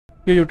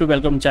Hey YouTube,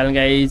 welcome to channel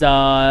guys.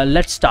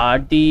 Let's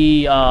start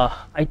the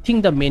I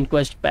think the main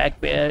quest back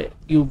where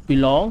you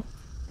belong.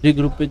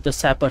 Regroup with the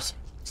sappers.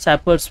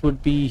 Sappers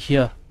would be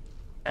here,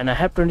 and I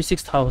have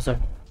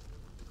 26,000.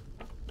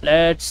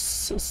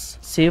 Let's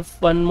save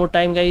one more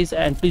time guys,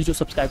 and please do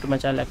subscribe to my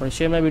channel, like and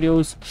share my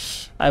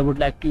videos. I would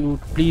like you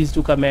please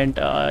do comment.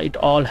 It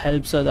all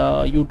helps the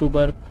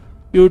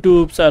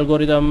YouTube's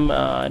algorithm,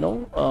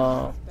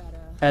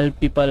 help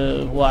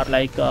people who are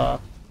like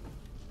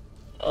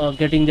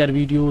getting their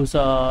videos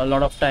a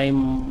lot of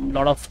time,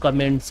 lot of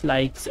comments,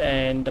 likes,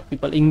 and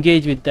people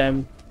engage with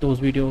them,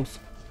 those videos.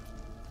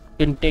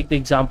 You can take the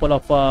example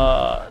of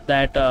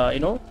that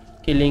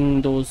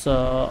killing those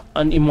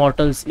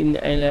unimmortals in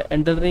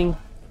Ender Ring.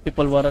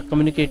 People were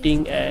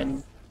communicating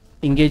and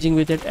engaging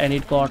with it, and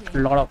it got a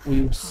lot of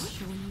views.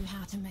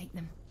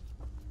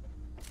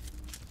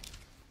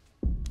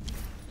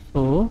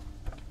 So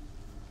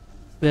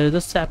where are the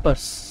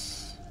sappers?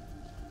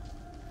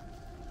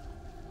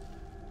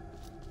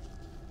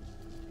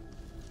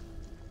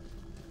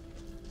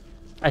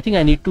 I think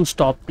I need to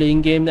stop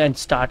playing games and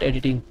start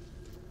editing.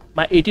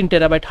 My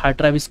 18TB hard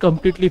drive is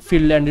completely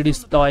filled, and it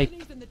is like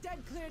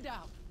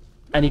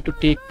I need to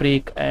take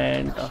break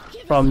and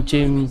from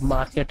gym,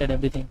 market, and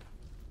everything.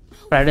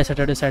 Friday,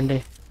 Saturday,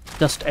 Sunday,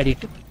 just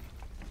edit.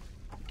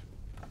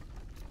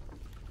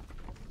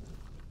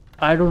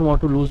 I don't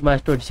want to lose my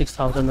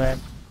 26,000,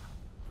 man.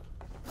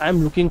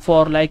 I'm looking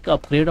for like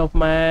upgrade of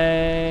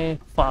my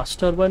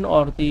faster one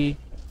or the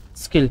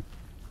skill.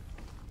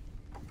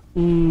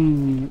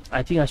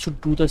 I think I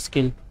should do the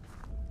skill.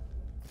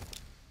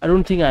 I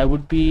don't think I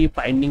would be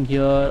finding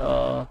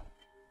here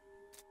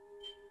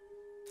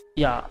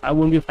yeah, I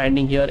won't be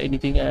finding here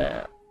anything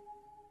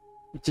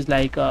which is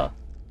like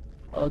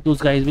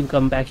those guys will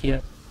come back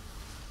here.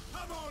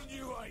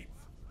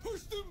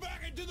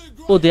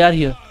 Oh, they are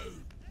here.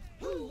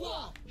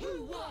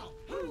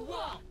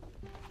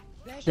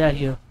 They are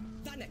here.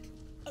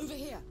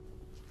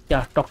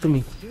 Yeah, talk to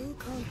me.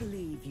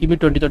 Give me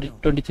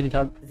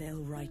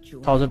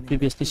 23,000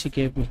 previously she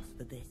gave me.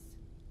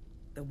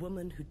 The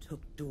woman who took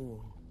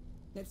Dawn.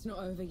 It's not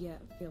over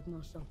yet, Field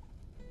Marshal.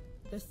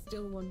 There's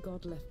still one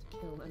god left to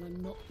kill, and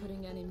I'm not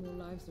putting any more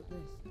lives at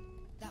risk.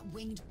 That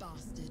winged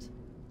bastard.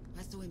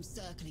 I saw him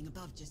circling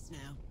above just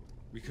now.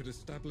 We could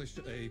establish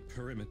a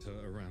perimeter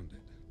around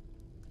it.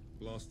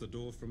 Blast the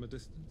door from a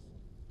distance.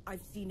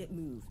 I've seen it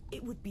move.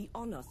 It would be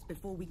on us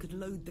before we could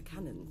load the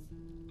cannons.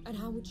 And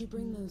how would you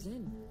bring those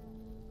in?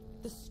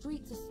 The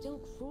streets are still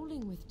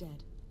crawling with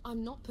dead.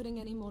 I'm not putting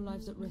any more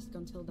lives at risk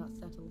until that's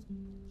settled.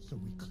 So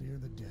we clear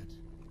the dead,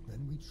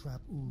 then we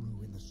trap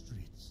Uru in the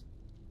streets,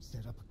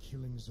 set up a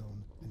killing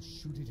zone, and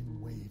shoot it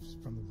in waves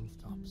from the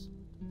rooftops.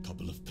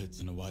 Couple of pits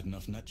and a wide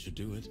enough net should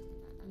do it.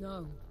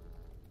 No.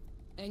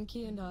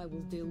 Enki and I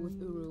will deal with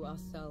Uru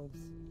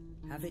ourselves.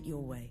 Have it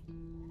your way.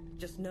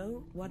 Just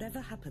know, whatever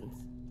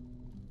happens,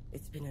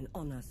 it's been an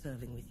honor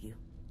serving with you.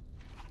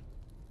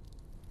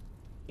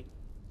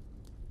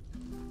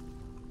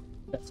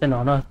 That's an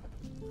honor.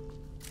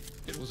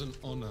 It was an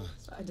honor.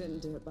 I didn't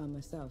do it by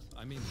myself.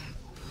 I mean,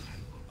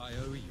 I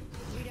owe you.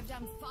 We'd have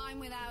done fine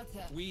without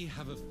her. We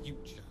have a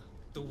future.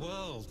 The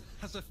world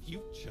has a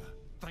future,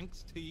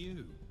 thanks to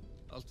you.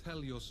 I'll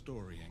tell your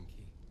story,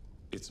 Enki.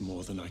 It's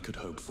more than I could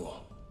hope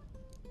for.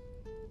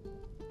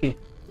 Okay,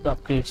 the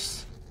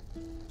upgrades.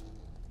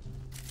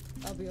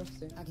 I'll be off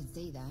soon. I can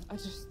see that. I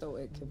just thought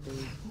it could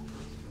be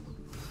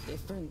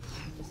different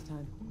this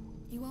time.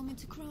 You want me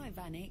to cry,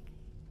 Vanek?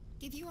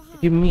 Give you a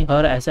hug? Give me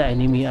her as an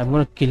enemy. I'm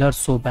gonna kill her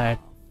so bad.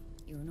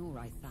 You're an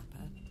alright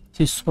zapper.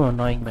 She's so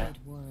annoying, man.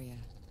 Good warrior.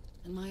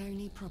 And my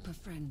only proper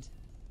friend.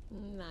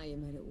 Now you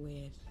made it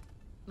weird.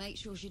 Make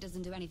sure she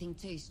doesn't do anything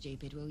too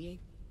stupid, will you?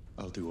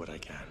 I'll do what I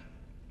can.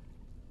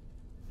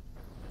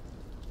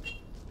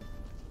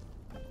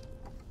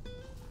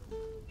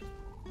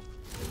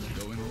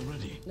 Going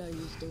already? No,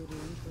 you still do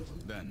anything.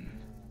 Then,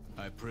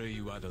 I pray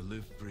you either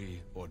live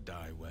free or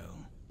die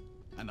well.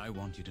 And I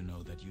want you to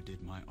know that you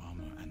did my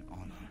armor an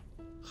honor.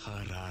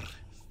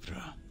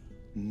 Hararthra.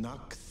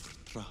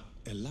 Nakthra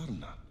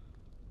Elarna.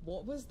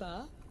 What was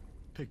that?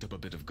 Picked up a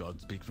bit of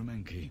Godspeak from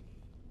Enki.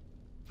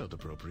 Felt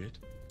appropriate.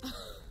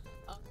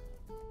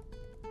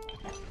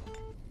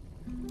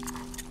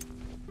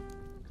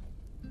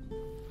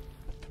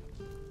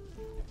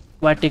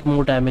 Why take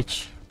more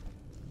damage?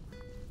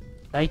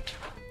 Right?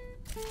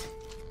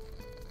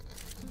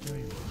 There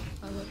you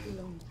I won't be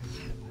long.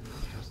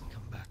 are. Doesn't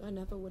come back. I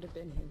never would have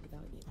been here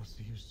without you. I'll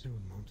see you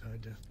soon, won't I,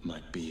 Death?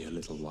 Might be a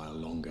little while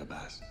longer,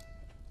 Bass.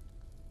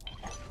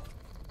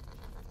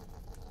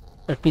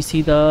 Let me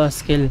see the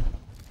skill.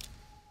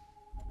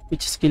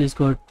 Which skill is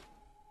good?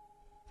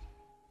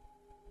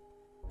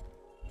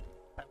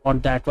 I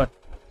want that one.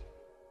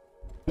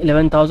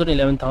 11,000,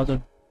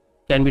 11,000.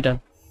 Can be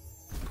done.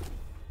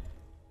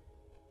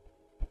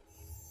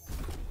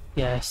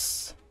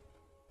 Yes.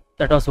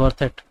 That was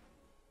worth it.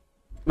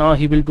 Now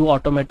he will do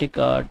automatic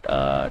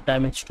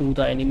damage to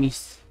the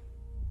enemies.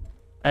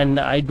 And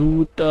I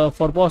do it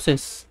for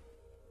bosses.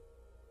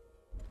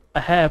 I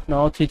have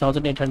now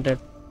 3,800.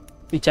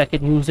 which I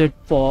can use it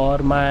for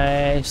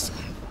my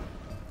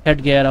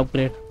headgear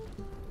upgrade.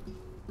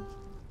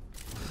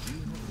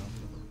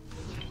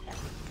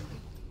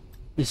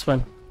 This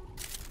one,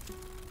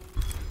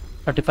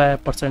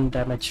 35%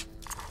 damage.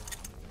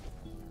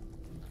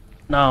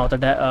 Now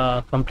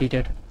the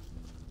completed.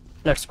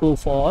 Let's go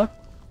for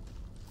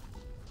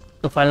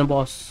the final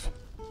boss.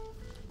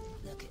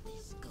 Look at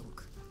this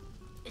skunk.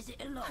 Is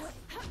it alive?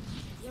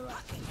 You're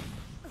rocking.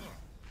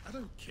 I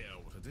don't care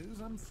what it is,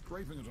 I'm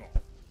scraping it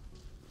off.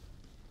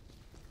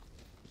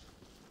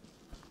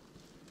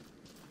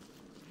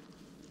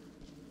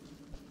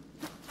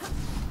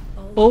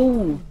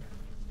 Oh,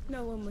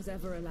 No one was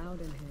ever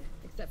allowed in here,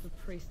 except for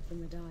priests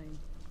and the dying.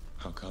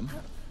 How come?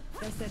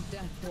 They said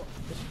death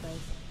watched this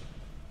place.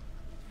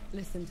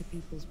 Listened to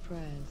people's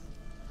prayers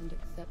and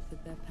accepted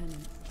their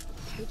penance.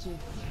 Did you?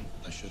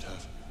 I should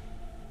have.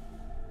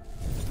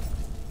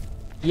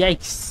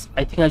 yikes!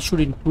 I think I should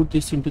include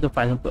this into the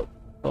final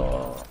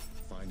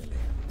Finally,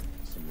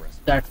 some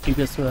rest. that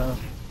previous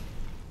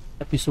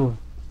episode.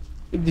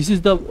 If this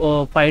is the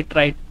fight,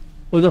 right?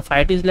 Well, the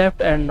fight is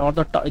left and not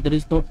the there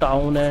is no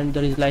town and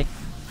there is like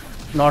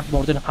not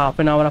more than half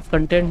an hour of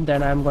content,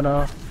 then I'm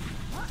gonna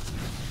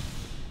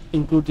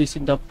include this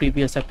in the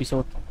previous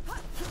episode.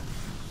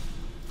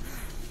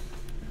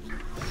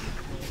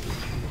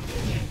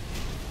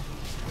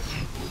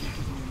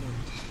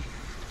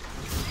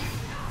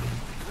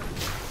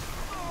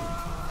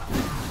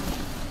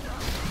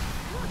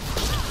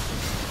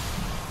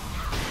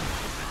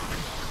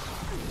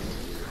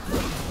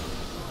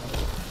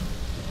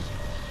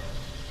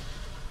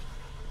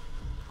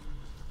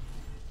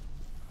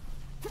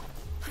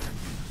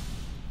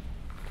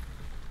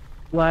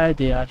 Why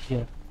they are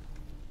here?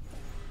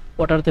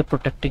 What are they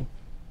protecting?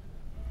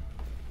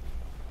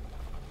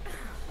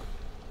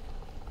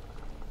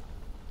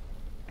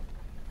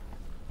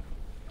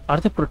 Are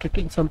they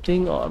protecting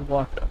something or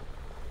what?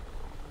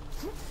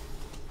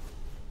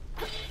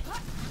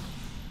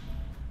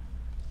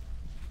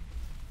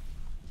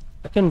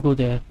 I can go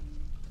there.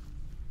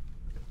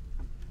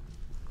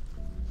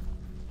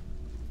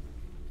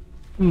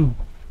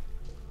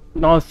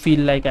 Now I feel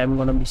like I'm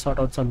gonna miss out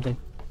on something.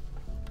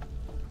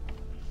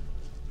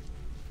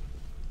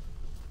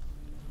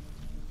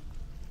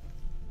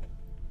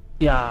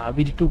 Yeah,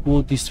 we need to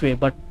go this way,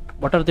 but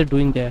what are they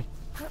doing there?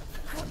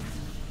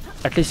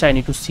 At least I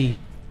need to see.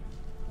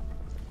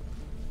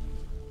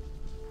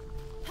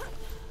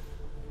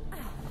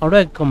 How do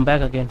I come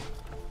back again?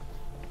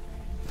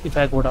 If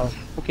I go down.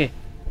 Okay.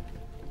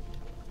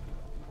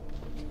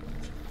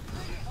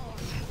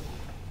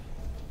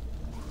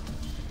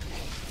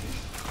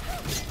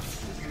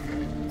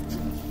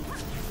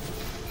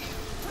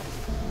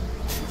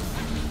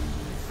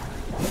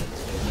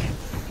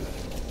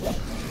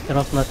 There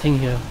was nothing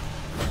here.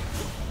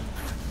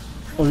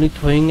 Only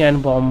throwing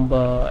and bomb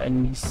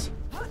enemies.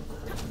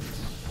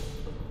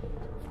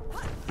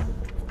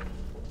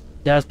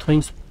 They are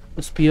throwing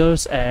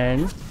spears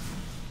and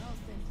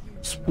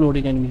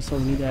exploding enemies.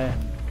 Only the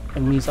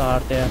enemies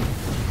are there.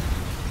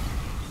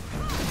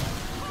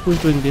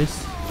 Who's doing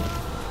this?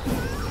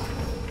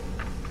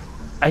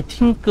 I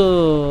think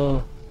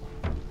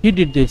he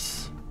did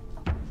this.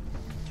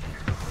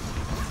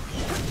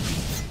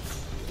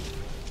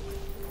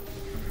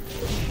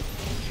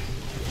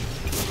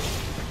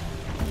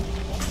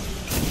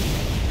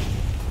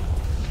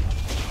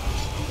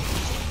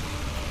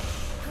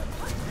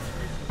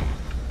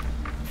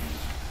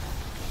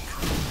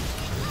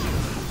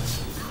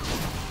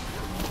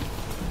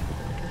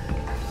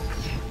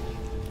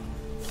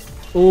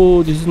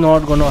 Oh, this is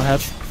not gonna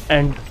have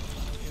end.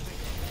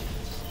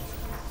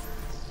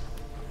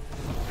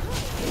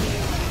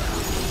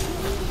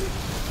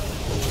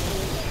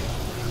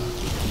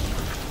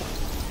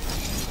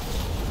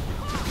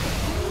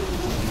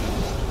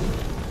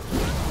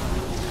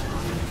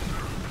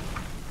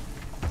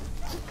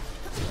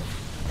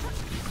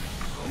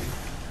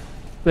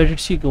 Where did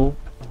she go?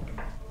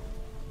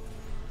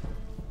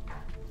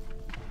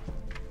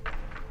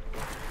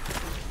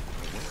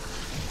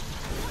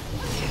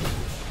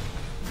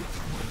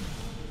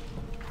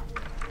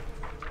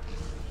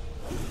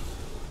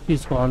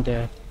 He's gone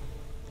there.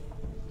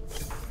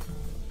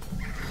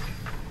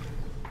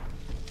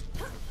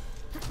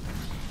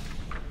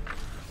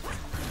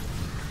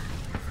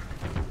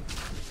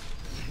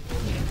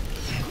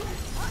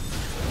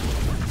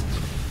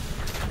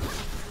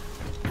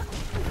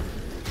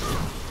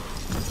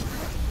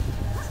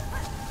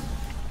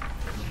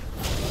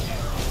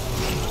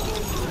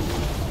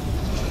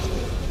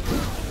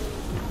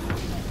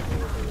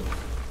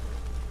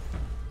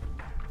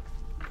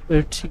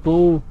 Where did she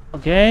go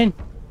again?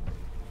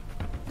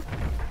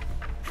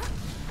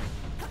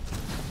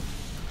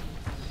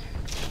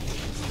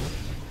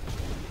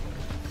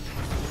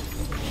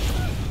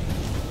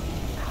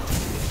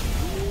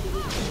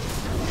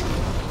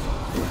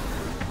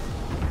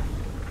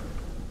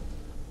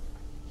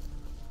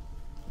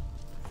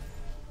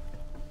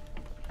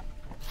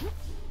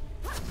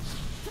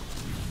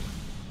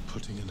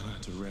 Putting Anaya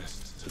to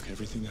rest took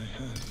everything I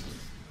had.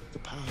 The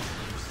power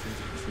I was saving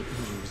for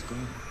Uru was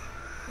gone.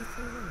 It's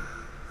alright.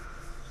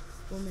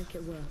 We'll make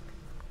it work.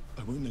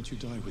 I won't let you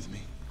die with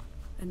me.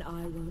 And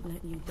I won't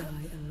let you die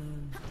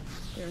alone.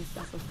 You're a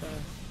sapper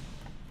first.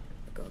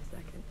 A god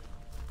second.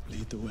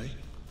 Lead the way.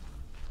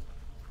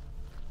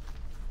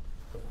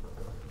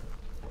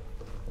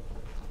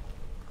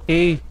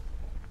 Hey,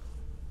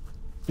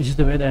 this is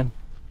the way then.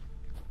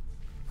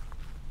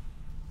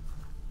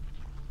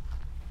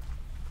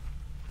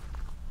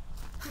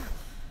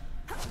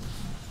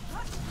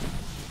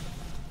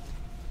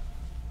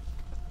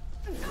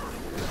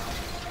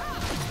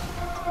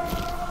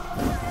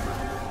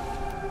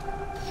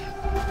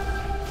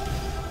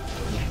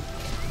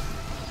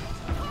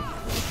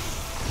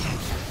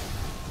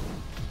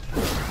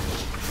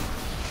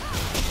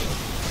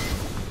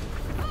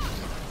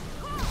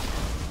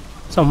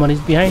 Someone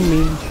is behind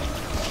me.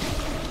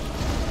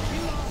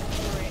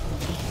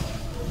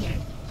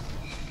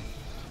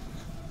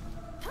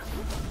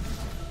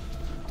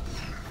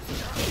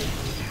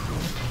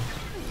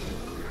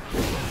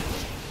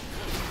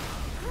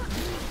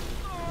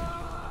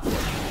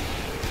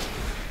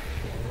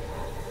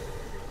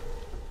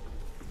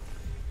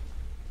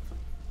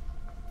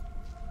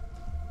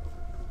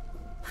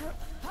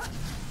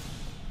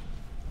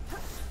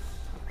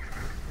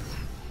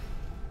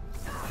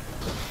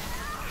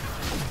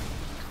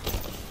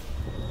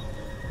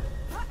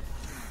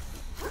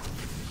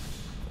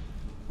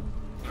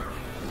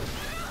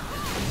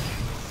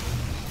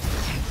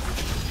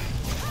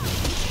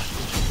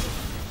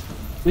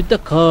 With the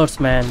curse,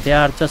 man, they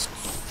are just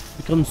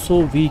become so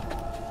weak.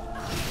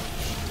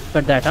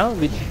 But that, huh?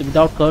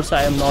 Without curse,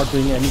 I am not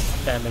doing any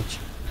damage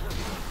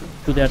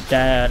to their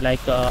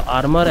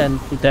armor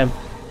and to them.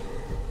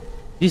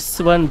 This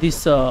one, you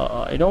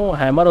know,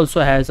 hammer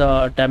also has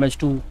damage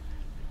to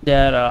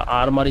their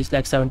armor is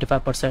like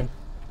 75%.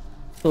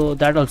 So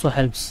that also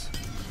helps.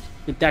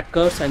 With that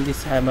curse and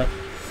this hammer,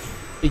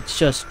 it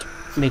just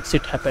makes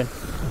it happen.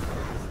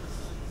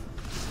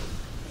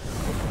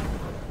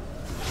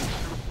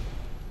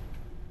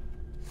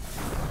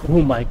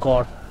 Oh my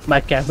god,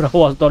 my camera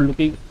was not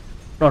looking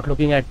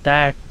at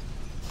that.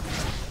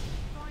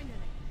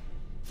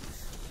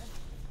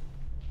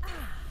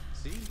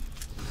 See?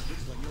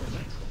 Looks like you're a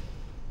natural.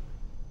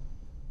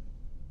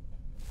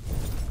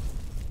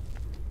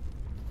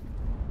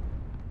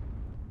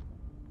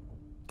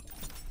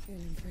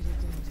 Feeling pretty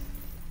good.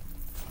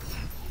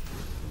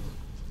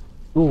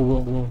 Whoa, whoa,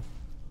 whoa.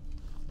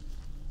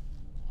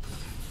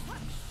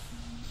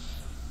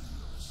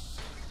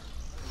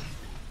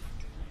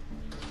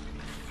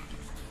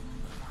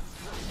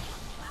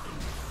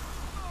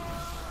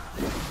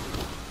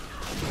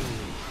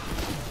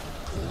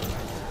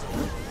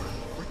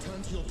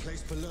 Return to your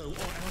place below,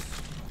 or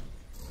else...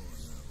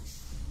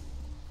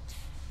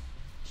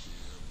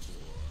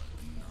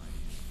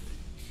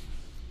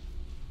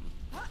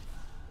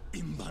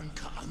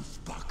 Imbanka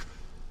Ansbach.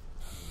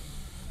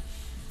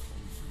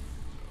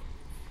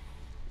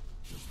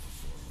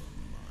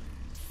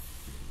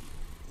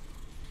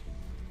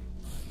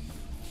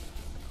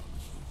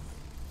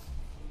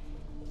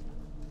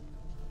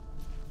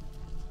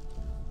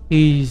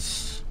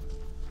 He's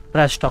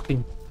trash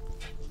talking.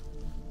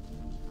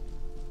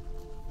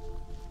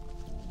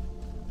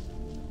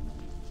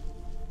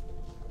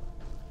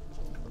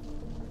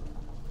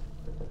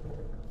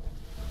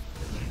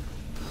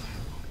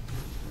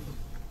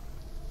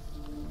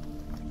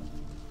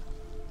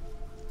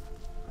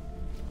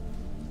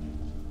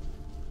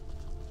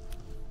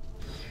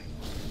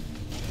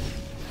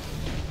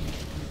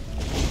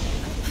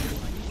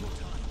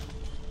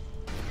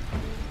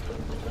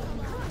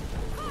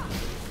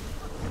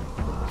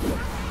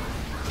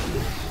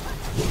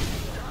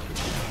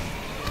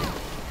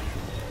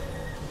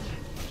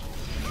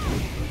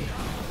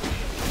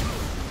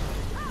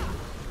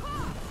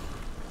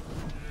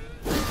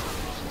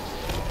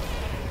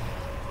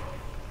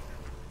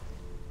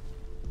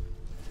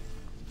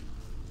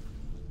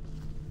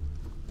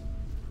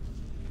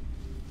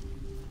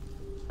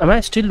 Am I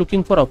still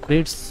looking for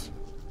upgrades?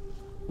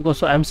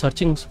 Because I am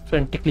searching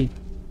frantically.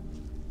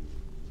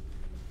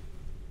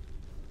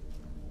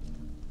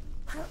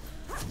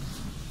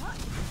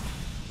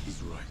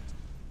 He's right.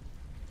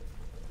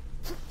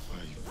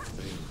 I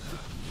failed her.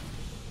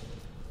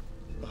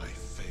 I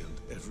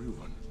failed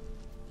everyone.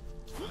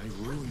 I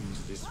ruined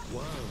this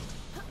world.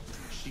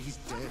 She's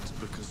dead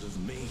because of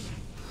me.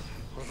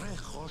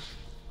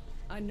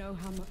 I know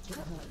how much it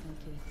hurt,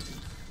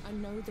 Frankie. I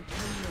know the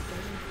pain you're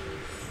going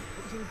through,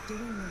 but you're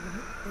doing the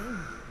right thing.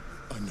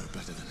 I'm no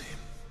better than him.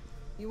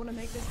 You want to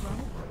make this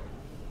right?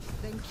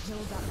 Then kill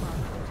that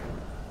bastard.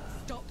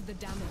 Stop the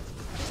damage.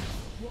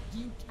 What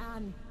you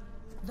can.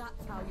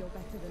 That's how you're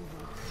better than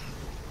him.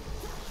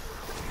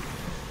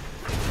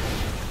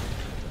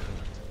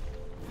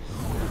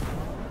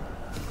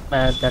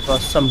 Man, that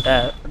was some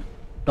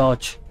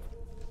dodge.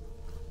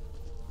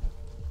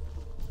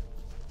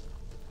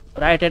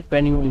 Right at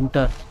when you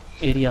enter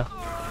area.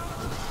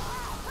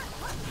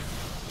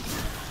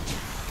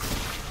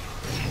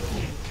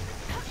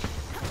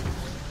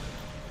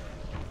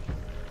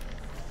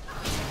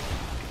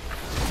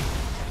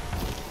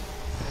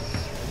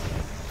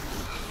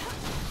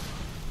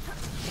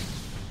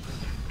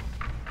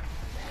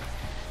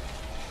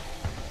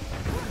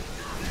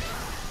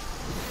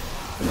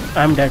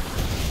 I'm dead.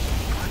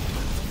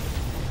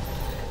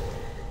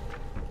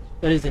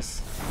 Where is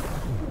this?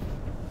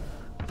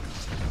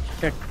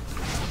 Shit.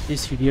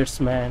 These idiots,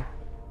 man.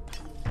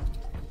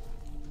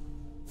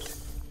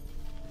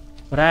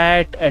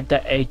 Right at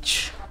the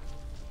edge.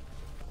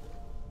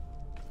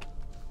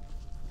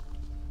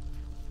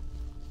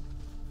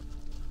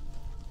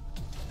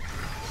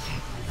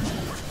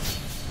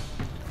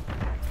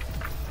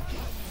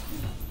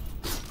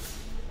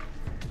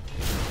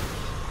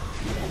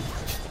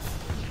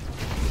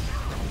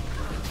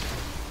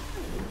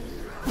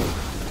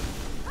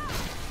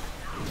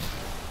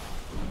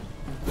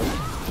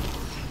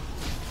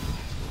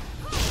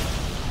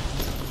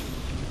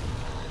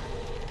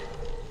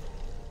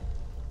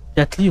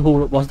 Deathly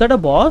Horde. Was that a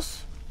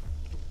boss?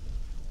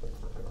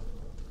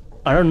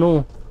 I don't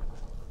know.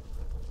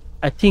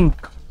 I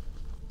think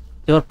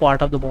they were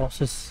part of the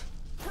bosses.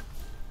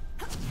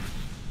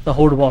 The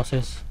Horde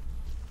bosses.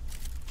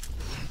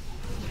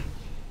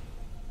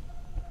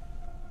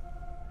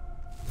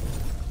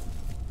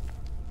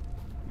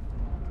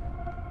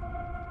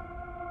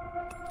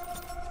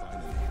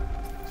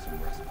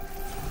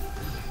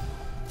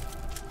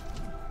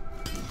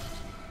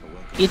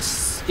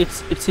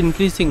 It's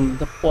increasing.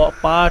 The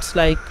parts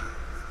like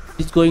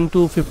it's going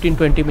to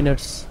 15-20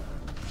 minutes.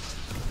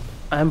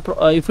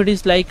 If it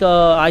is like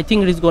I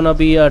think it is gonna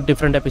be a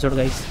different episode,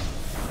 guys.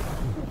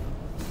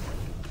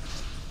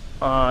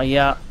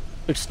 Yeah,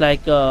 it's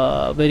like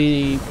a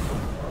very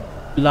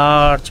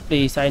large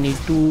place I need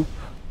to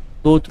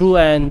go through,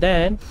 and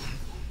then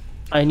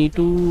I need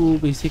to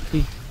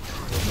basically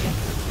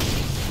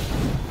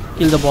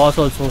kill the boss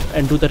also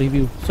and do the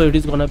review. So it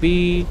is gonna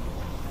be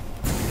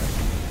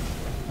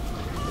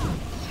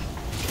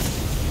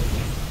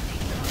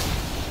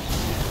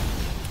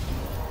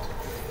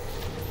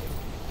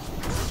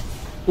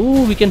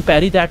ooh, we can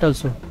parry that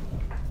also.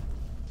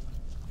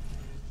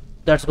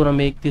 That's gonna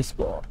make this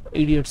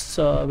idiots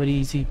very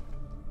easy.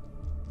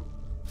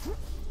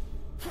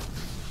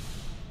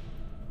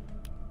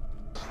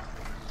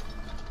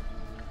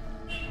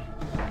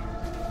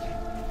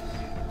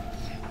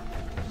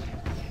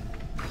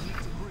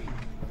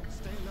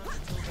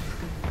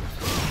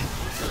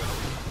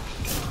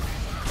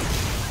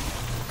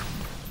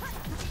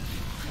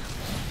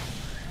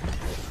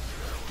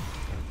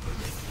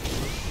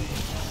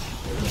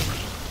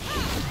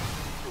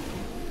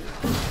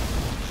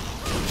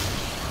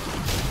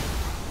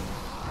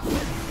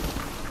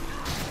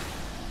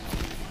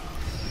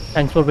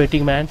 Thanks for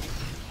waiting, man.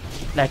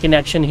 Like an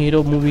action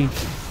hero movie.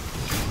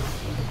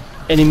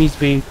 Enemies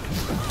wait.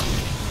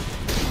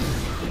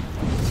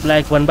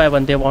 Like one by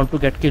one they want to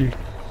get killed.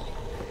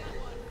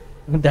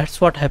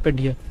 That's what happened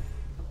here.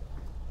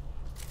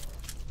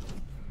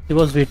 He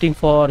was waiting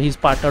for his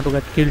partner to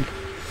get killed.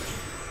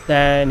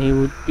 Then he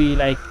would be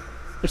like,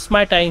 it's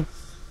my time.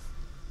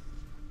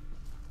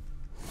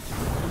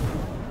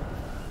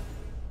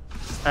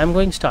 I'm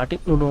going starting.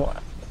 No,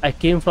 I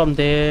came from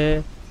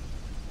there.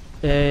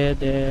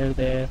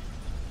 There.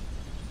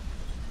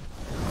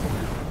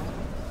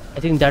 I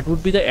think that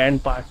would be the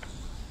end part.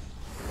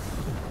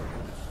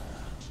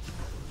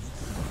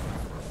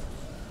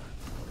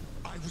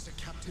 I was a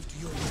captive to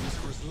your whims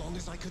for as long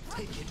as I could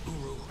take it,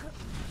 Uru.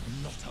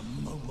 Not a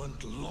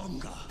moment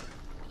longer.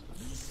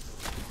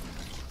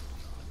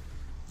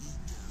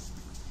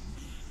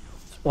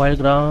 Spoil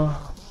ground,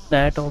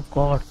 that of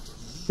God.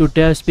 You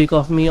dare speak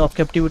of me of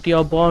captivity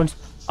or bonds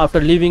after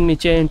leaving me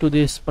chained to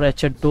this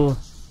wretched door.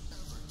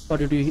 What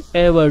did you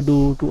ever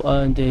do to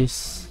earn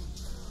this?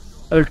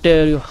 I'll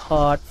tear your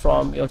heart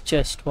from your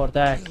chest for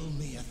that. Kill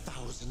me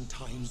 1,000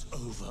 times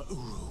over,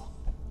 Uru.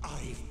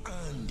 I've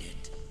earned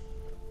it.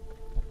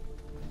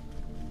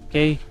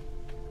 Okay.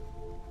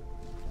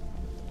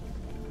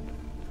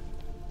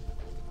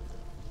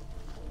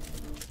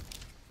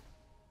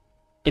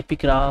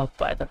 Epigraph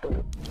by the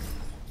door.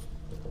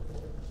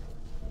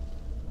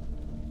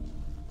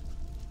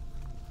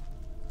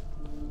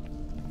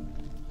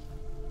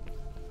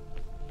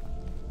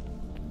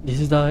 This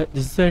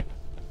is it.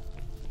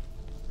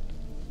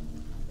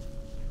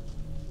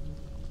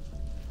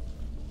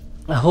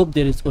 I hope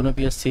there is gonna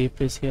be a safe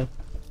place here,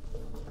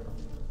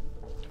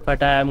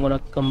 but I am gonna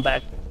come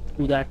back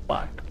to that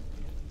part.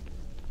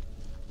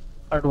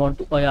 I don't want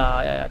to. Oh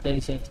yeah. There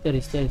is.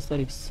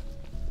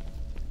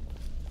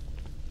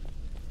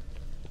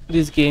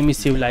 This game is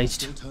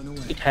civilized.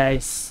 It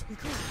has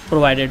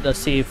provided the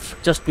safe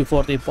just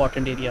before the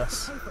important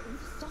areas.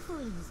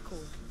 Suffering is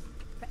caused.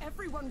 For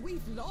everyone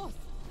we've lost.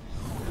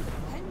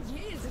 10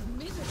 years of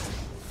misery.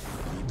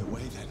 Lead the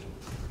way then.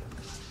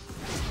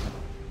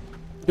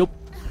 Yup.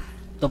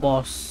 The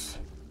boss.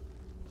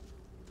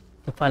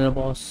 The final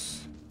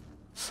boss.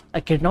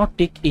 I cannot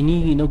take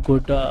any,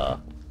 good,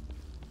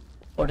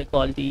 what I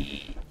call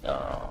the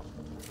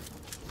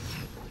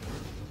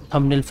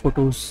thumbnail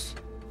photos.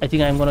 I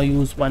think I'm gonna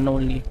use one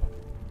only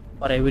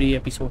for every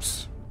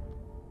episodes.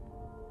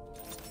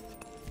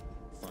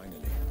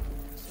 Finally,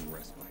 some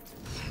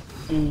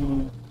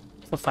respite.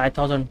 For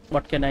 5,000,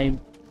 what can I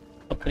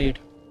upgrade?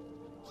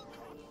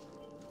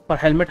 For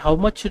helmet, how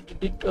much it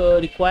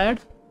required?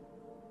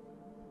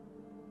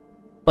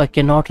 I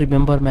cannot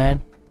remember,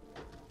 man.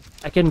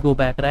 I can go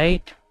back,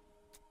 right?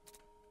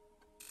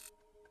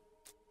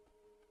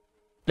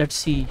 Let's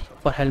see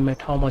for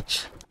helmet how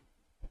much.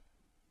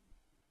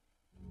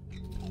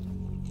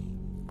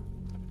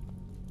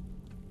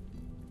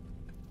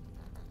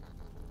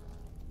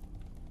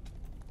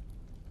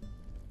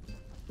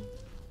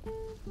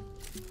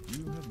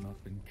 You have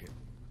not been killed.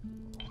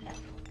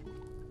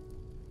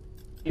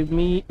 Give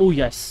me, oh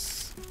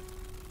yes,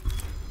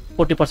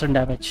 40%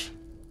 damage,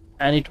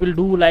 and it will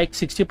do like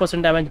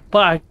 60% damage,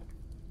 but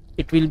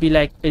it will be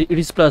like it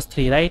is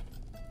 +3, right?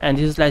 And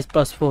this is like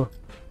 +4.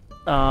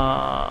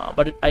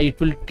 But it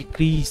will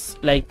decrease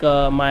like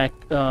my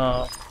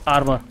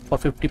armor for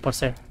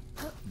 50%.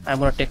 I'm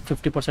gonna take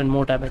 50%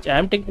 more damage.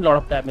 I'm taking a lot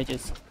of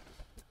damages,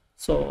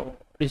 so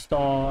it's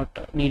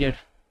not needed.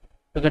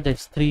 Look at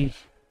this, 3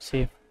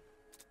 save.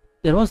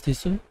 There was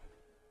this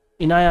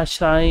Inaya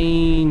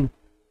Shrine.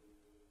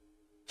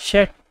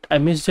 Shit, I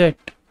missed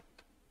it.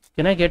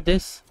 Can I get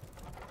this?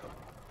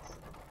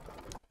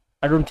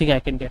 I don't think I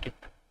can get it.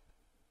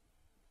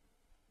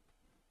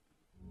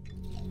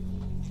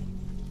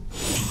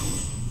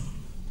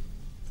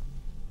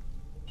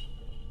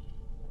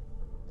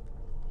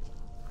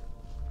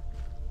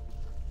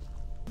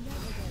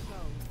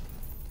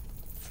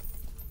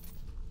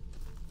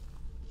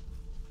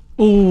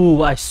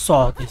 Oh, I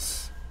saw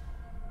this.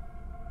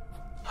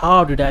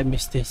 How did I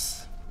miss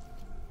this?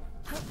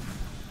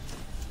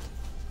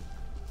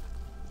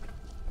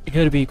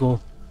 Here we go.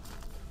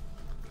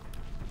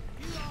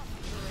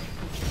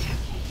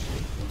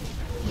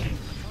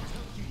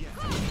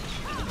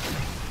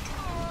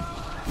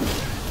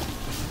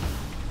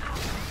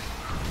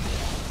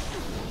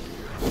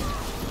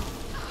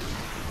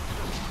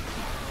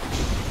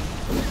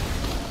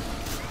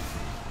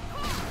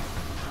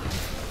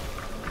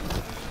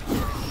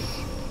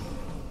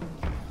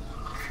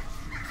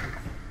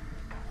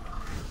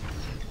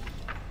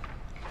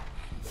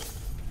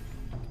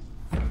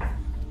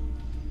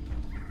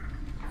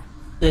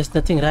 There's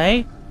nothing,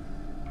 right?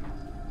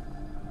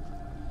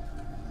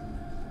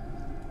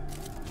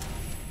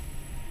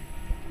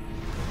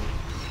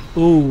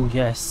 Oh,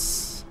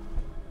 yes.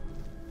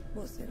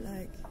 What's it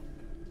like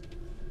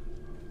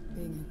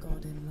being a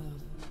god in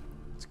love?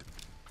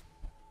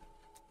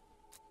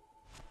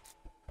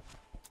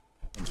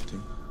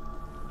 Comforting,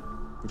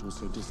 but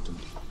also distant.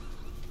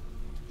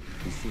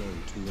 We flow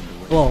to and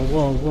away. Whoa,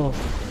 whoa, whoa.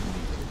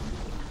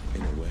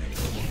 In a way, it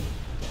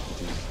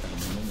is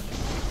phenomenal.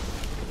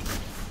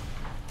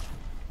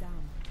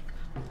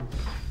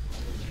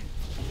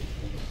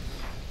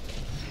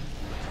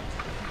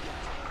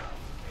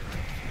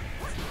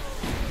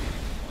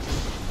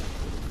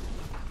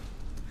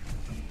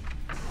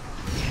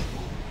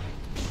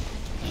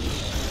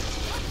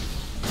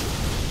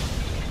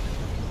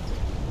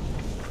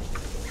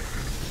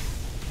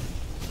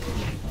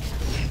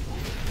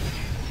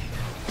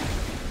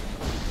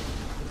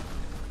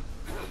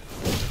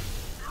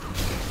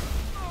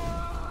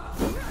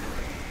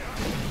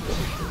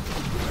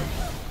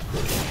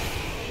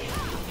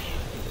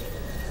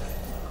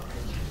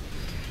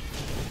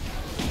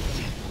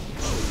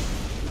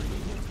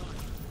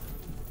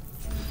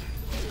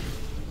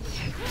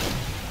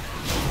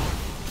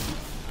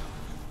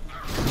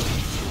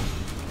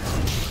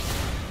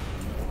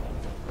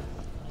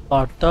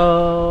 Got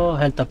the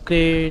health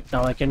upgrade.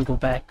 Now I can go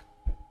back.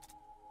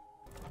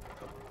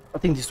 I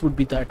think this would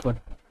be that one,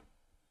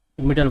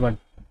 the middle one.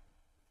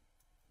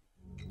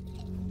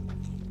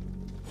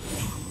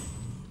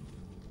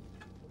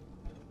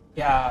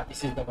 Yeah,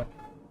 this is the one.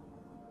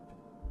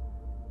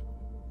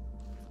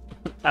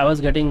 I was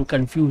getting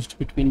confused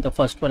between the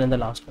first one and the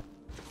last one.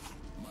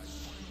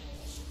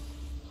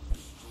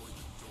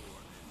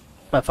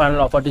 My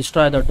final offer: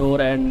 destroy the door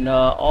and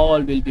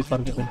all will be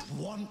forgiven. I don't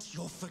want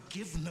your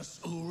forgiveness,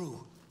 Uru,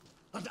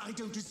 and I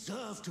don't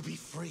deserve to be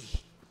free.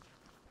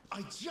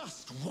 I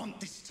just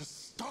want this to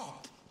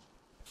stop.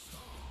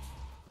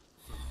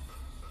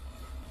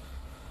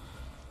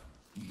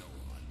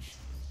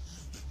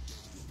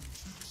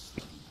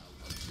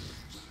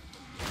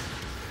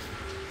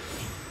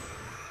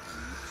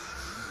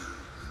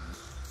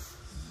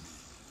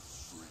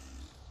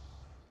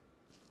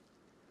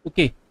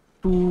 Okay,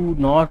 to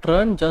not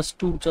run, just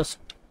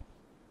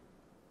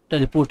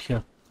teleport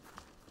here.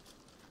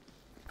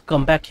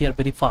 Come back here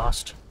very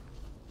fast.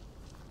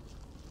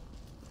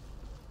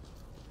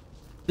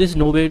 There's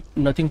no way,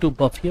 nothing to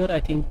buff here. I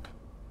think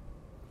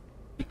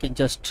we can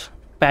just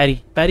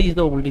parry. Parry is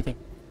the only thing.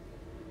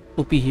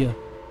 OP here.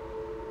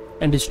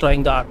 And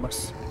destroying the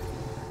armors.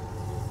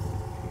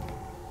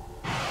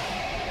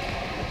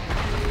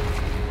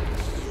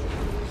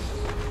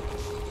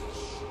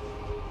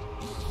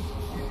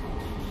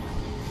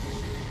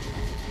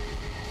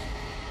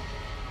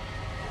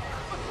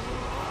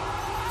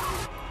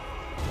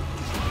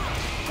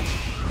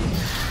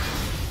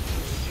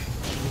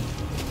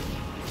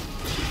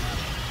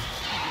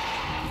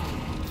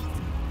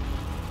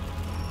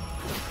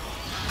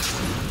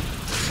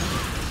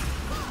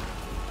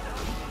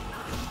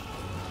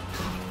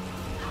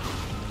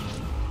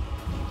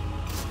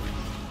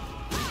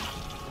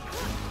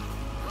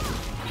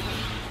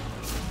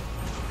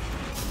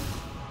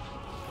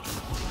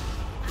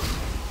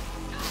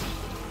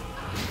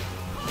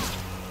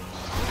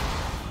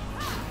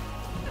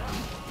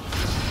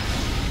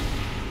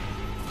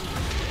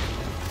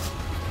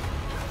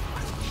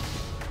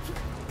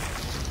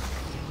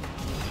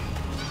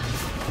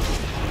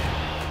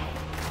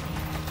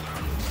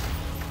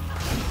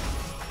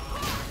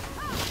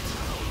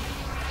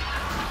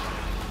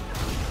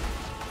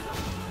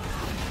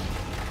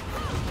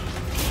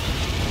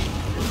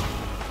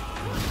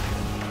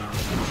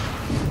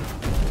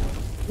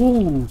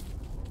 Ooh,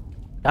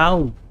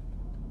 down.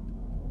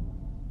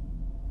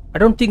 I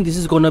don't think this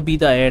is gonna be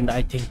the end.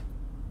 I think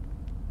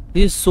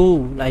this is so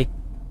like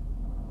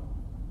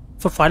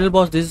for final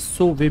boss. This is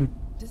so vim.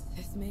 Does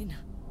this mean?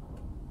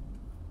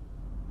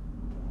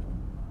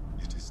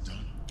 It is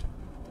done.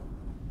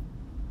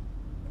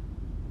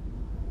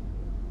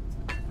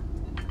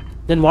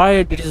 Then why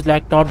it is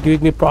like not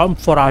giving me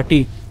prompt for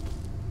RT?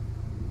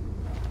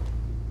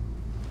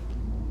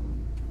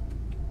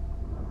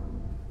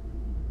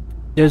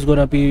 There's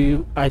gonna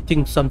be, I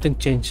think, something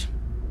change.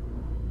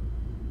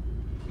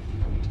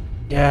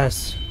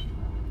 Yes.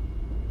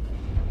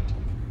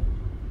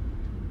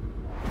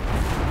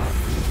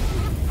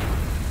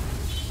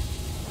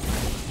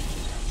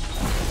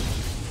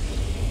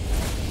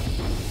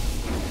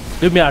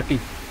 Give me RT.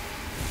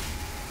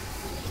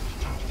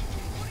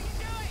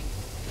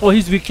 Oh,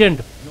 he's weakened.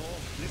 No,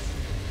 listen.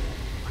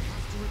 I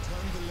have to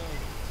return the loan.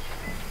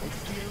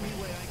 It's the only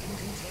way I can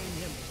contain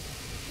him.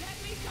 Let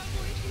me come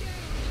with you.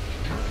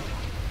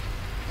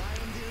 I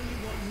am the only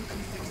one who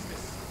can fix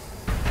this.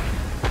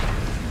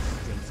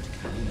 Strength to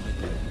carry my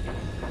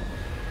burden. I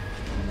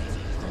can never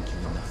thank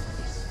you enough for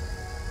this.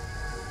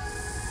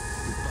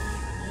 Goodbye,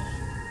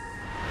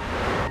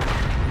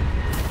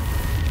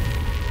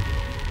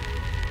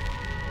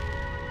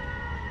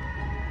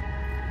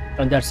 War.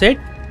 And that's it.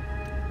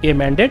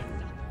 Game ended.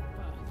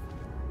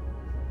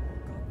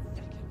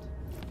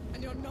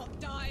 And you're not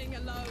dying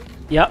alone.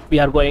 Yeah, we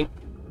are going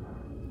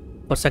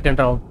for second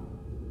round.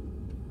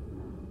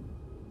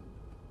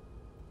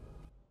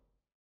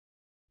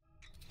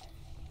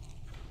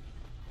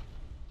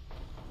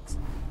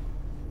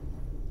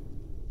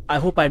 I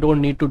hope I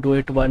don't need to do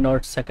it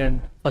first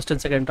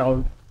and second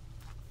round.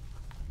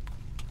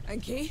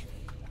 Enki?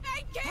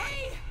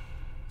 Enki!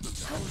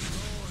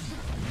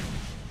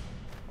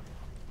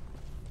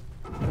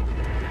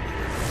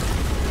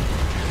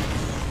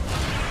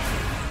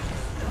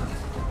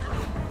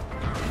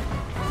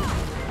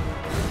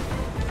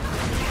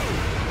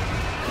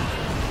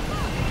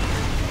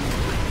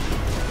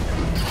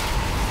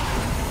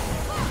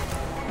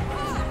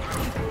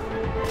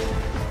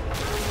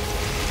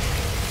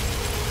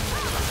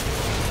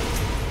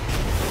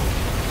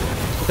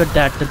 Look at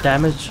that, the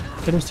damage.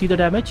 Can you see the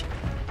damage?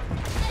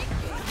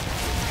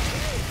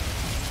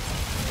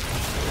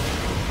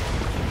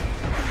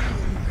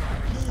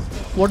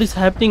 What is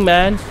happening,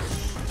 man?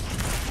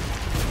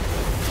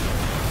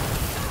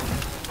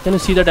 Can you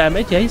see the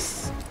damage, guys?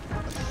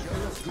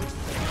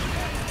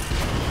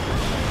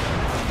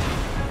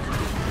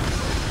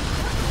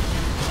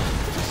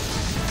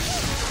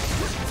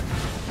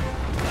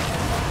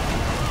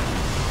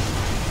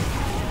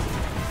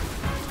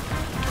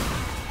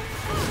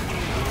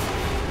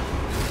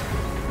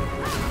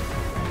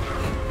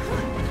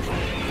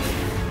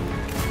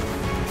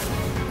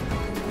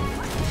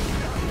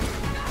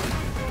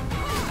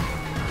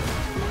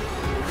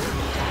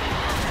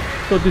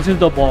 So this is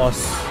the boss.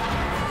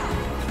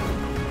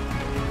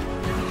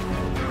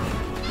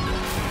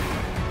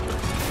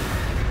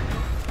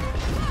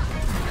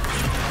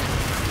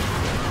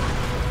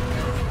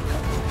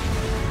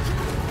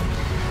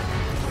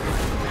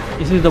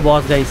 This is the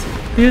boss, guys.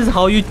 This is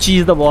how you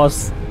cheese the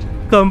boss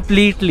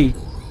completely.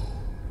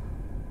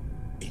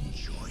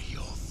 Enjoy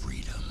your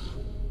freedom.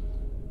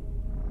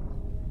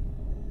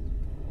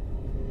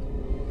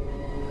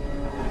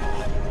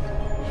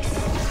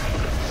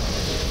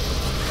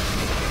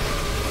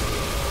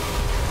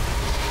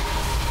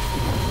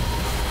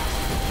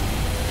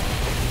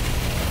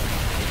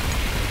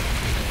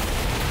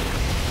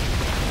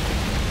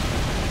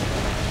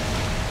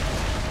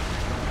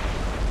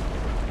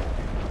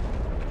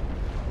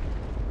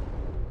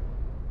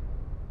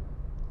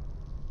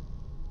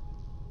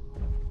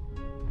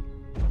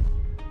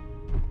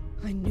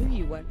 I knew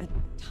you weren't a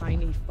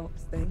tiny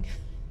fox thing.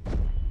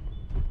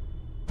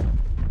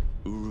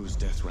 Uru's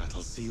death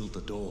rattle sealed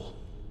the door.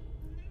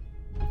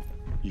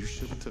 You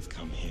shouldn't have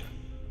come here.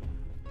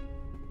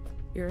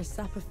 You're a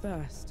sapper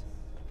first,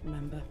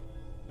 remember?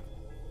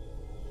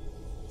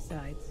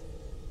 Besides,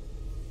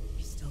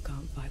 you still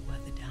can't fight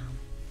Weather down.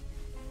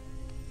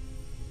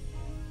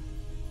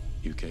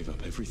 You gave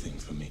up everything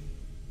for me.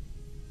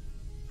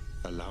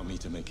 Allow me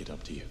to make it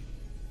up to you.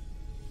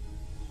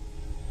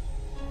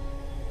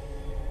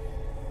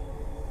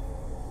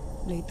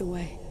 Lead the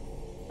way.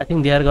 I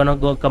think they are gonna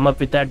come up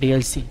with that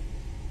DLC.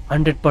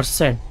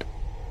 100%.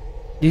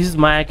 This is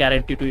my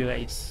guarantee to you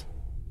guys.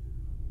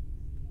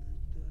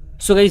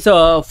 So guys,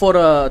 for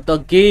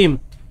the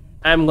game,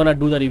 I'm gonna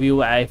do the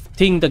review. I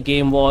think the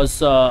game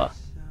was,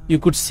 you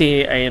could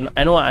say, I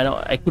know,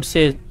 I could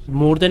say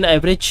more than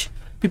average.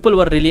 People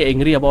were really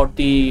angry about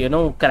the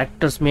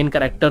main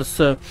characters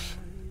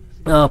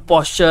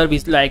posture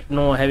with like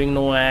having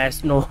no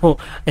ass, no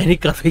any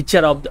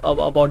curvature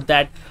about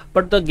that.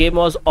 But the game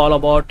was all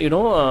about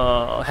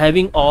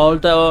having all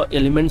the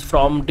elements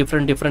from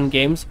different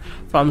games,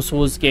 from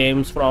Souls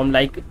games, from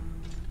like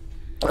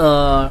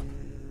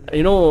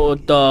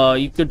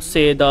you could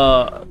say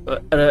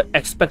the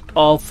aspect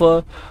of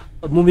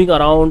moving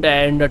around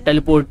and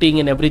teleporting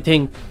and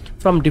everything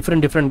from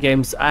different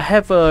games. I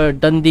have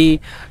done the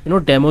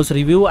demos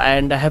review,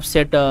 and I have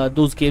said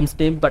those games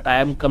name, but I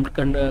am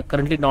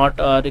currently not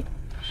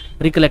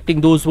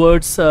recollecting those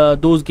words,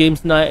 those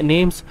games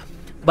names.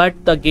 But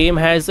the game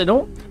has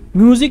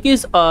music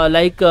is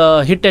like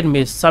hit and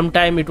miss.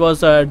 Sometime it was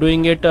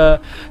doing it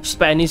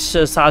Spanish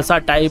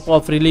salsa type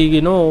of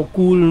really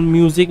cool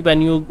music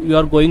when you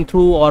are going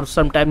through, or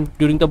sometime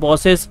during the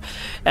bosses.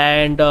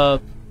 And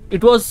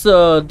it was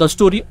the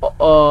story,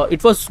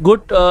 it was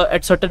good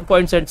at certain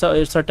points, and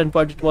at certain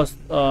point it was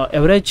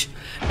average.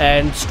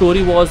 And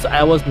story was,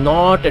 I was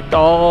not at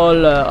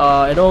all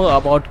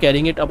about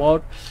carrying it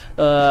about.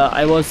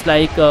 I was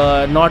like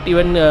not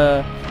even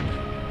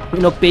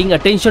paying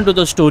attention to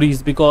the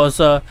stories, because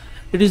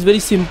it is very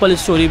simple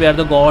story where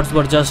the gods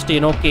were just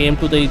came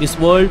to this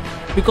world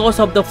because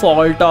of the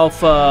fault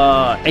of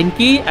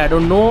Enki. I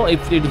don't know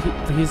if it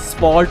his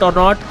fault or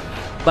not,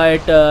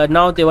 but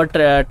now they were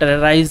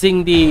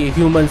terrorizing the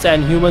humans,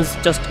 and humans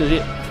just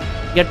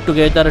get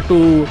together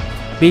to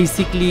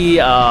basically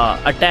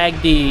attack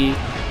the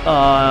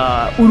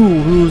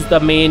Uru, who's the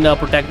main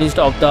protagonist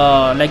of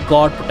the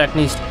god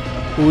protagonist,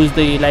 who is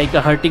the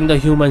hurting the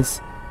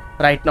humans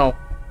right now.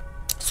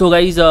 So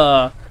guys,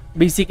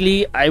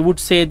 basically I would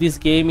say this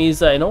game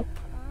is out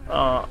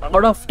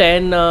of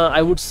 10,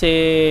 I would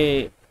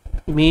say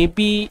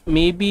maybe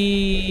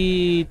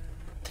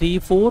 3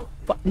 4.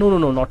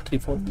 No, not 3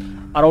 4,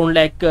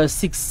 around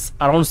 6,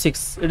 around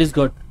 6. It is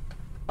good.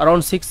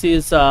 Around 6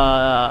 is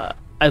I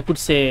could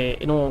say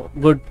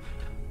good.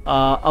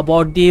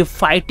 About the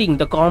fighting,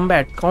 the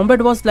combat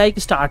was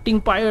starting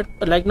part,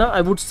 now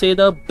I would say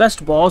the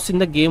best boss in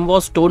the game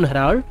was Stone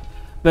Herald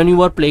when you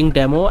were playing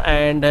demo.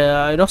 And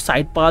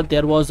side path,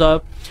 there was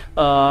a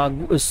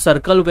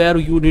circle where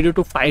you needed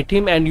to fight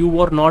him, and you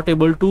were not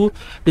able to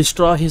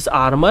destroy his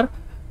armor,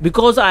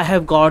 because I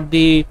have got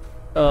the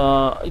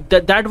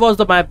that was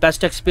my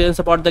best experience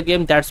about the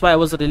game. That's why I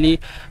was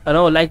really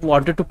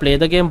wanted to play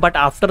the game. But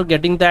after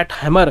getting that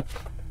hammer,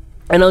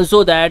 and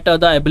also that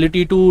the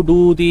ability to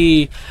do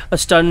the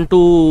stun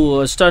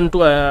to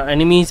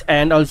enemies,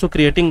 and also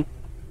creating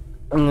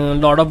a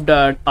lot of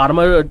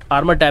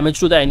armor damage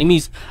to the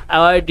enemies,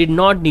 I did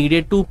not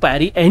needed to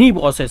parry any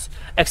bosses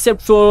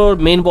except for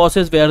main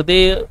bosses, where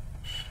they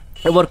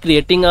were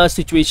creating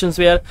situations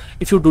where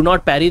if you do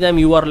not parry them,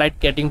 you are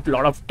getting a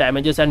lot of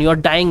damages, and you are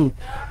dying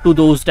to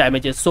those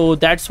damages. So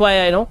that's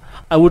why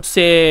I would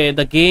say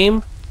the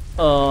game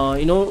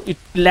it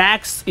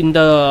lacks in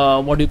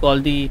the what do you call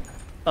the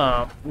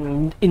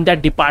in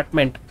that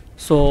department.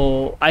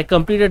 So I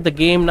completed the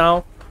game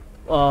now,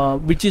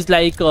 which is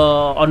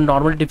on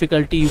normal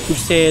difficulty, you could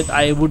say.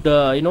 I would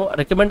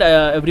recommend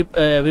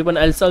everyone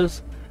else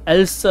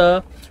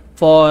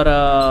for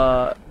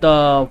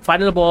the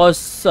final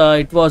boss.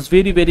 It was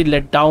very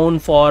let down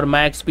for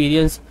my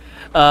experience,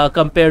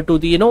 compared to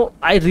the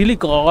I really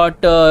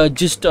got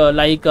just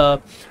really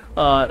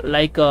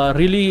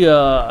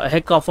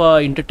heck of a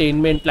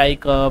entertainment,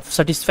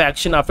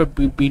 satisfaction after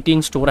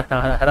beating Stone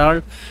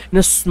Herald in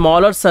a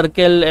smaller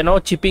circle,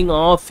 chipping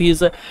off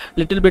his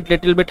little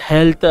bit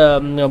health,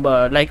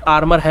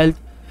 armor health.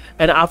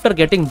 And after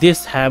getting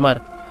this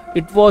hammer,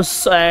 it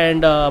was,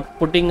 and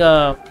putting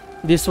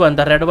this one,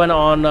 the red one,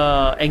 on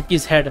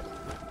Enki's head,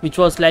 which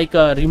was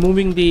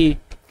removing the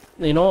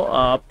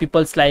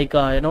people's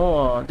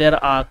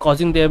they're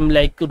causing them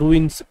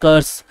ruins,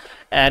 curse,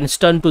 and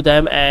stun to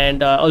them,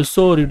 and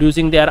also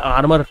reducing their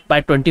armor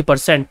by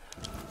 20%.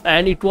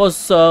 And it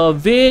was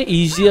way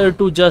easier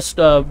to just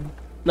go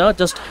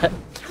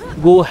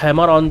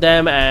hammer on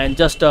them and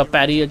just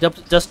parry,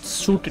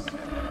 just shoot it.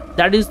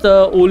 That is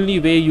the only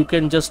way you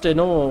can just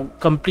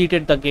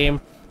completed the game,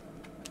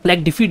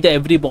 defeat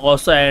every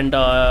boss, and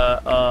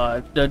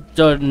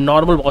the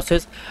normal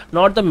bosses,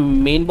 not the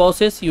main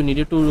bosses. You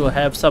needed to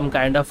have some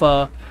kind of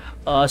a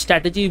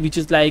strategy, which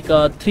is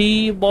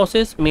 3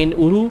 bosses: main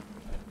Uru,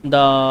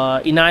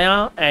 the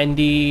Inaya, and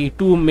the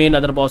 2 main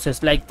other bosses.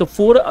 The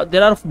 4,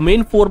 there are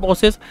main 4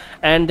 bosses,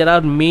 and there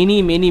are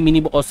many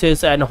mini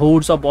bosses and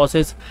hordes of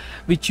bosses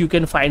which you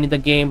can find in the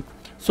game.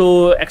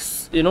 So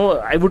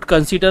I would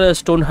consider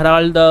Stone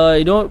Herald,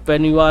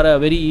 when you are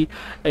very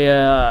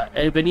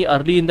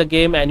early in the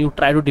game, and you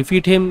try to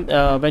defeat him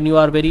when you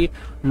are very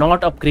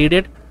not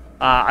upgraded.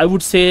 I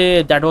would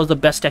say that was the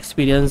best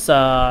experience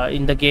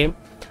in the game.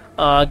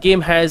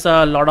 Game has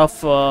a lot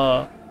of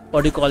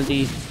what do you call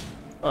the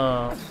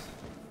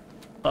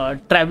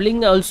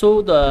traveling.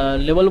 Also the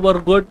level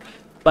were good,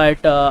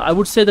 but I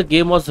would say the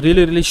game was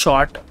really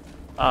short.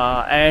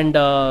 And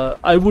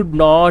I would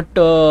not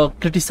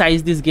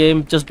criticize this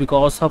game just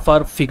because of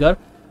her figure,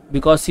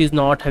 because she's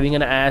not having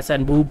an ass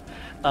and boob.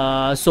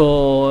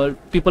 So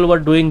people were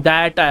doing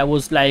that. I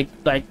was like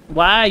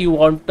why you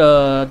want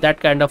that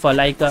kind of a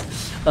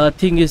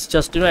thing is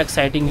just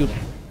exciting you.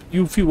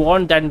 If you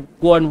want, then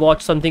go and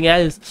watch something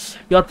else.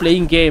 You're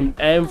playing game,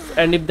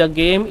 and if the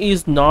game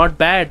is not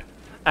bad,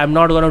 I'm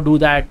not gonna do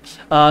that.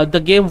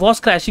 The game was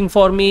crashing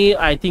for me.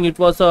 I think it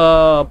was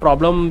a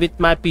problem with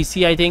my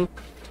PC, I think.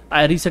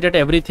 I resetted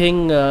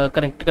everything,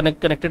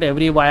 connected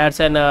every wires,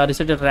 and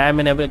resetted RAM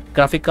and every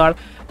graphic card.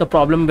 The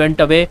problem went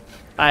away.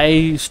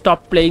 I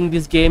stopped playing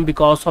this game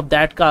because of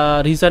that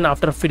reason.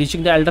 After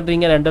finishing the Elden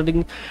Ring and Elden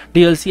Ring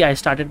DLC, I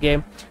started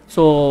game.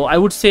 So I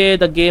would say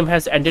the game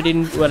has ended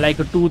in like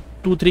a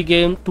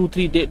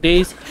 2-3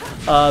 days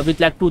with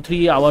like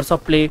 2-3 hours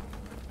of play.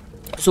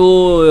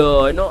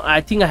 So you know,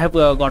 I think I have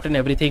gotten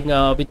everything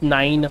with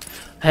 9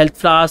 health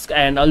flask,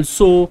 and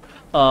also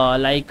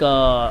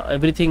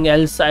everything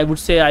else. I would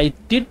say I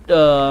did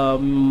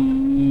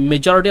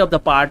majority of the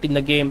part in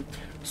the game.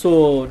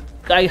 So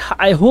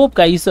I hope,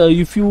 guys,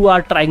 if you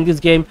are trying this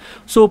game,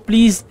 so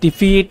please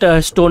defeat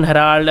Stone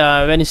Herald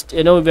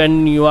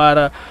when you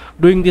are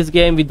doing this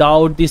game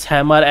without this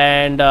hammer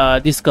and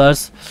this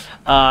curse.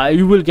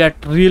 You will get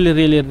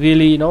really a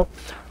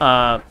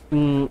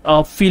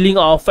feeling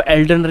of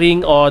Elden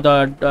Ring or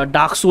the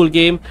Dark Soul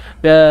game,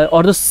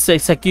 or the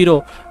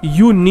Sekiro.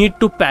 You need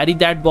to parry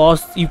that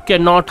boss. You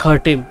cannot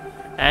hurt him,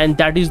 and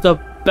that is the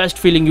best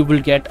feeling you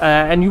will get.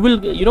 And you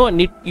will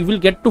you will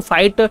get to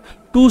fight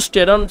 2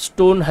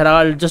 Stone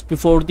Herald just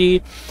before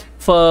the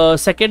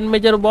second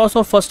major boss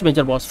or first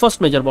major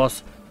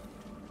boss.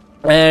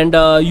 And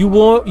you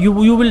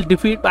will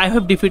defeat. I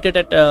have defeated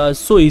it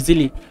so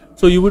easily.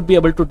 So you would be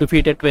able to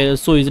defeat it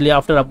so easily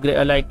after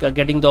upgrade,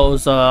 getting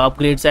those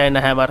upgrades and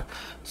hammer.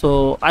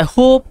 So I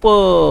hope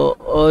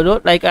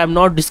I'm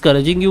not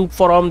discouraging you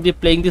from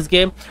playing this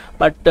game,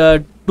 but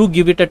do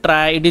give it a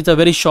try. It is a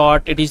very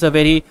short. It is a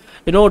very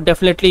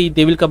definitely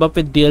they will come up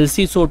with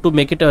DLC, so to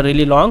make it a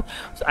really long.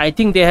 So I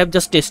think they have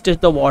just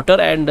tested the water,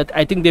 and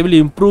I think they will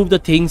improve the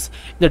things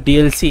in the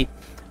DLC,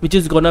 which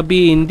is gonna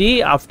be in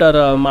the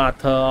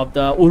aftermath of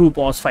the Uru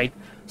boss fight.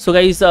 So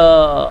guys,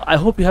 I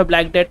hope you have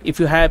liked it. If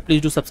you have,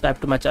 please do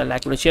subscribe to my channel,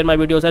 like, share my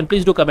videos, and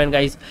please do comment,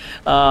 guys.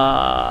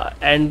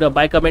 And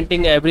by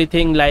commenting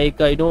everything,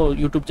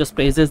 YouTube just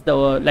praises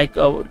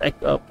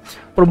the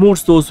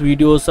promotes those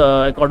videos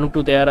according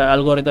to their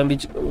algorithm,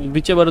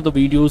 whichever the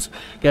videos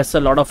gets a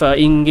lot of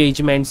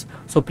engagements.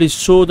 So please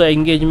show the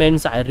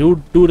engagements. I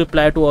do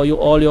reply to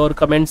all your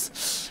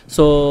comments.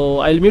 So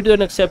I'll meet you in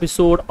the next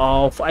episode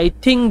of, I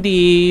think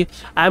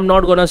I'm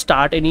not gonna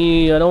start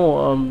any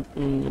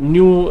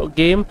new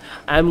game.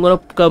 I'm gonna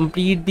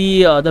complete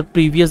the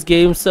previous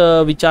games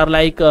which are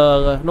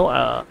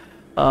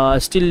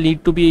still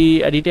need to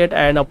be edited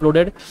and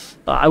uploaded.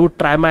 I would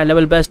try my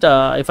level best.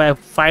 If I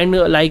find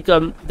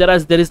there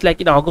is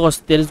in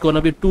August there is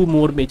gonna be 2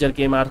 more major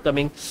games are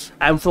coming.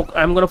 I'm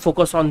gonna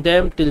focus on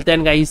them. Till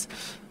then, guys,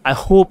 I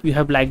hope you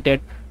have liked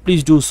it.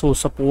 Please do so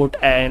support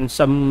and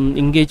some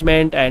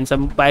engagement and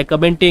some by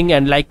commenting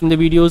and liking the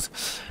videos.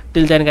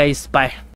 Till then, guys, bye.